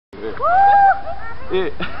So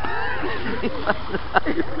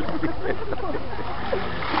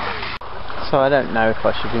I don't know if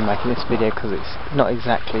I should be making this video because it's not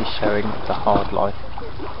exactly showing the hard life,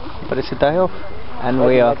 but it's a day off and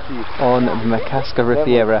we are on the Makarska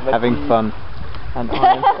Riviera having fun, and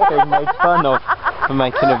I am being made fun of for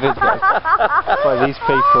making a video by these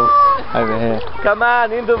people over here. Come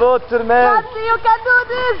on, in the water, man! Matti, you can do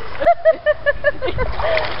this!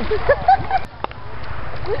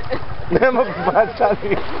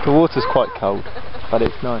 The water's quite cold, but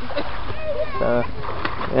it's nice. So,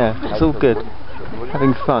 yeah, it's all good.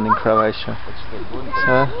 Having fun in Croatia.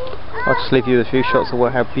 So, I'll just leave you with a few shots of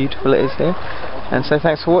how beautiful it is here. And so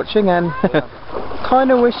thanks for watching, and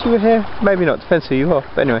kind of wish you were here. Maybe not, depends who you are.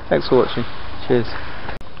 But anyway, thanks for watching. Cheers.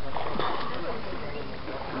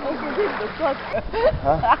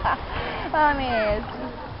 Huh?